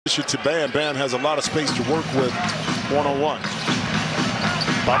To Bam. Bam has a lot of space to work with one-on-one.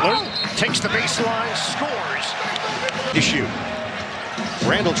 Butler takes the baseline, scores. Issue.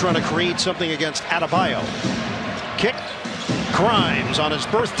 Randall trying to create something against Adebayo. Kick. Grimes on his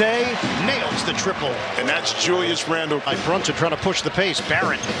birthday nails the triple. And that's Julius Randle. Brunson trying to push the pace.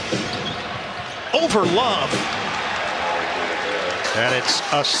 Barrett over Love. And it's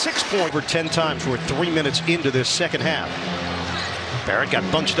a 6-point for 10 times. We're 3 minutes into this second half. Barrett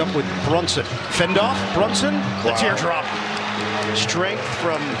got bunched up with Brunson. Fend off, Brunson, the teardrop. Strength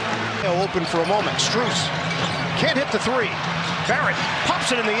from open for a moment. Strus can't hit the three. Barrett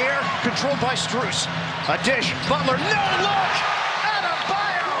pops it in the air, controlled by Strus. A dish, Butler, no look!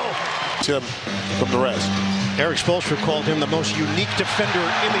 Adebayo! Tim from the rest. Eric Spoelstra called him the most unique defender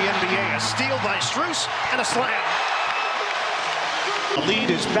in the NBA. A steal by Strus and a slam. The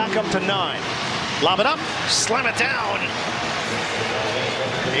lead is back up to 9. Lob it up, slam it down.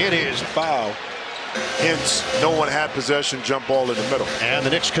 It is foul. Hence, no one had possession, jump ball in the middle. And the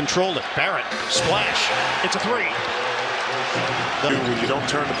Knicks controlled it. Barrett, splash. It's a 3. When you don't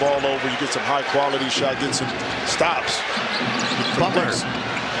turn the ball over, you get some high-quality shot, get some stops. Butler,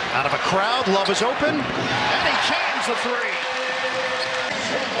 out of a crowd, Love is open, and he jams the 3.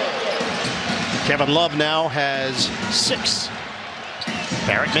 Kevin Love now has 6.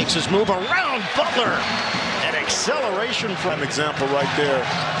 Barrett makes his move around Butler. An acceleration from... An example right there.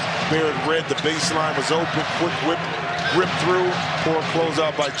 Barrett read the baseline was open, quick whip, rip through, poor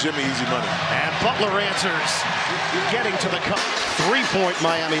closeout by Jimmy, easy money. And Butler answers, getting to the cup. 3-point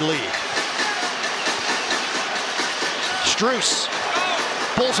Miami lead. Strus,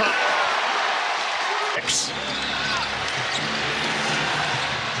 bullseye.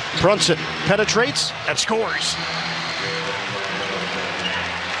 Brunson penetrates and scores.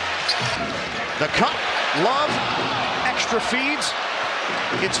 The cut, Love, extra feeds.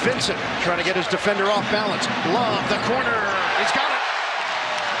 It's Vincent trying to get his defender off balance. Love, the corner, he's got it.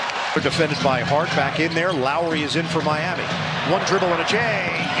 They're defended by Hart, back in there. Lowry is in for Miami. One dribble and a J,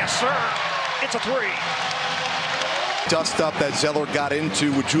 yes sir, it's a 3. Dust up that Zeller got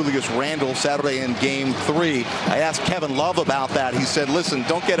into with Julius Randle Saturday in Game 3. I asked Kevin Love about that. He said, listen,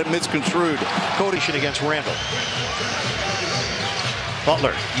 don't get it misconstrued. Cody against Randle.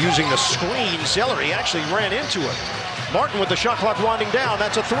 Butler using the screen. Zeller, he actually ran into it. Martin with the shot clock winding down.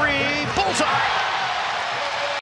 That's a 3. Bullseye!